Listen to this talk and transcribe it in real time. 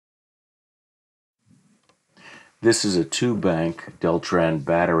This is a 2-bank Deltran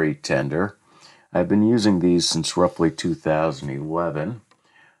Battery Tender. I've been using these since roughly 2011,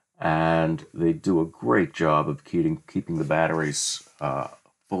 and they do a great job of keeping the batteries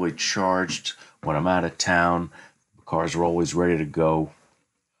fully charged when I'm out of town. The cars are always ready to go.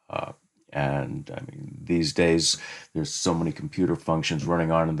 And I mean, these days there's so many computer functions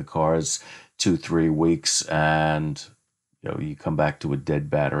running on in the cars, 2-3 weeks, and you come back to a dead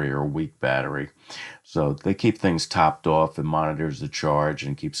battery or a weak battery. So they keep things topped off and monitors the charge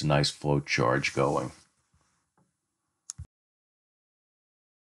and keeps a nice float charge going.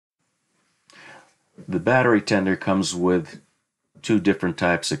 The battery tender comes with 2 different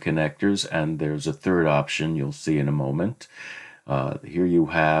types of connectors, and there's a third option you'll see in a moment. Here you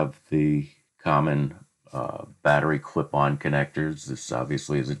have the common battery clip-on connectors. This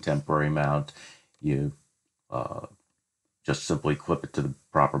obviously is a temporary mount. You just simply clip it to the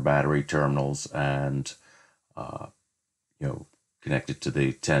proper battery terminals and connect it to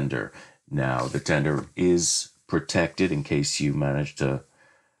the tender. Now the tender is protected in case you manage to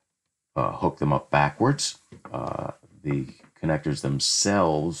hook them up backwards. The connectors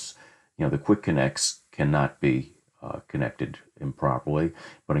themselves, the quick connects cannot be connected improperly,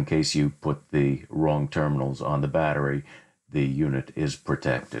 but in case you put the wrong terminals on the battery, the unit is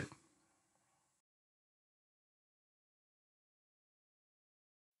protected.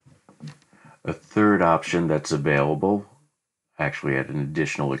 A third option that's available, actually at an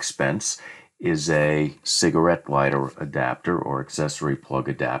additional expense, is a cigarette lighter adapter or accessory plug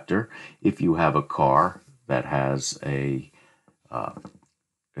adapter. If you have a car that has a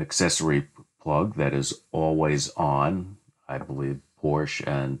accessory plug that is always on, I believe Porsche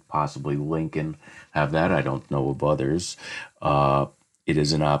and possibly Lincoln have that. I don't know of others. It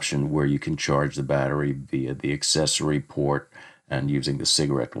is an option where you can charge the battery via the accessory port and using the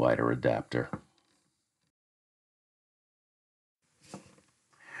cigarette lighter adapter.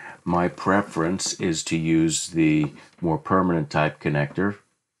 My preference is to use the more permanent type connector.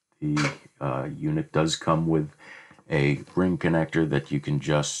 The unit does come with a ring connector that you can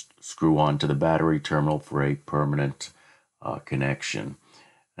just screw onto the battery terminal for a permanent connection.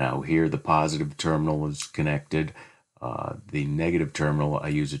 Now here the positive terminal is connected. The negative terminal I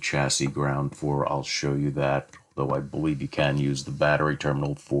use a chassis ground for. I'll show you that, although I believe you can use the battery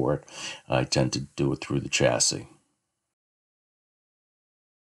terminal for it. I tend to do it through the chassis.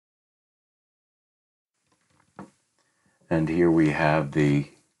 And here we have the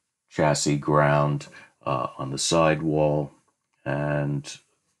chassis ground on the side wall, and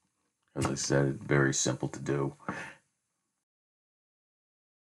as I said, it's very simple to do.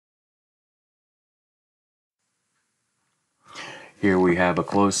 Here we have a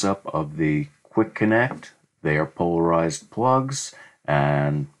close-up of the quick connect. They are polarized plugs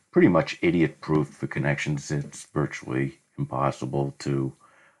and pretty much idiot-proof for connections. It's virtually impossible to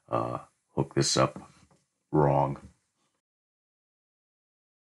hook this up wrong.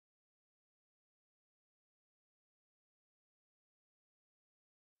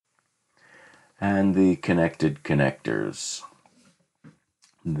 And the connected connectors.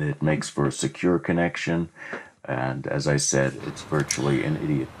 That makes for a secure connection, and as I said, it's virtually an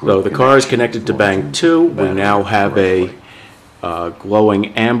idiot-proof. So the car is connected to bank 2. We now have a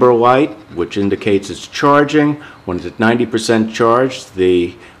glowing amber light, which indicates it's charging. When it's at 90% charged,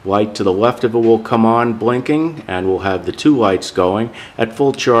 the light to the left of it will come on blinking, and we'll have the 2 lights going. At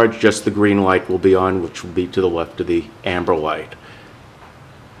full charge, just the green light will be on, which will be to the left of the amber light.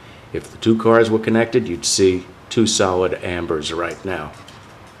 If the 2 cars were connected, you'd see 2 solid ambers right now.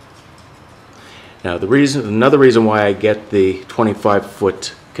 Now another reason why I get the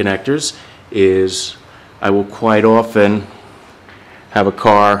 25-foot connectors is I will quite often have a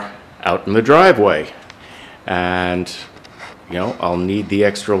car out in the driveway, and I'll need the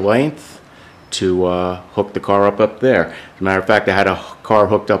extra length to hook the car up there. As a matter of fact, I had a car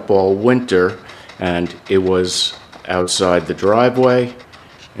hooked up all winter, and it was outside the driveway,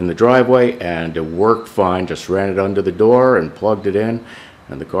 and it worked fine. Just ran it under the door and plugged it in,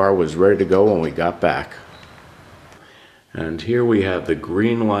 and the car was ready to go when we got back. And here we have the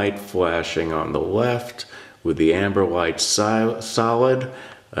green light flashing on the left with the amber light solid,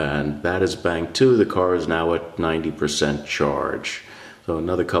 and that is bank 2. The car is now at 90% charge. So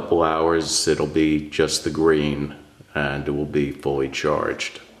another couple hours it'll be just the green and it will be fully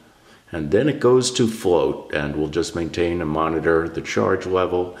charged. And then it goes to float, and we'll just maintain and monitor the charge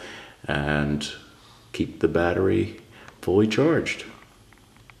level and keep the battery fully charged.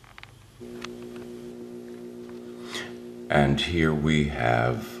 And here we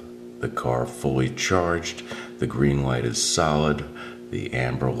have the car fully charged. The green light is solid. The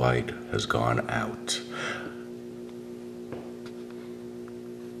amber light has gone out.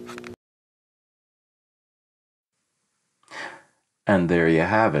 And there you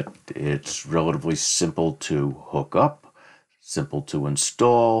have it. It's relatively simple to hook up, simple to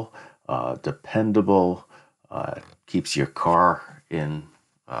install, dependable, keeps your car in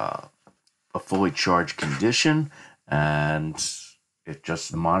a fully charged condition, and it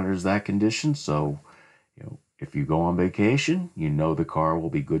just monitors that condition. So, if you go on vacation, the car will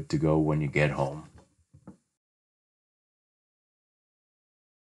be good to go when you get home.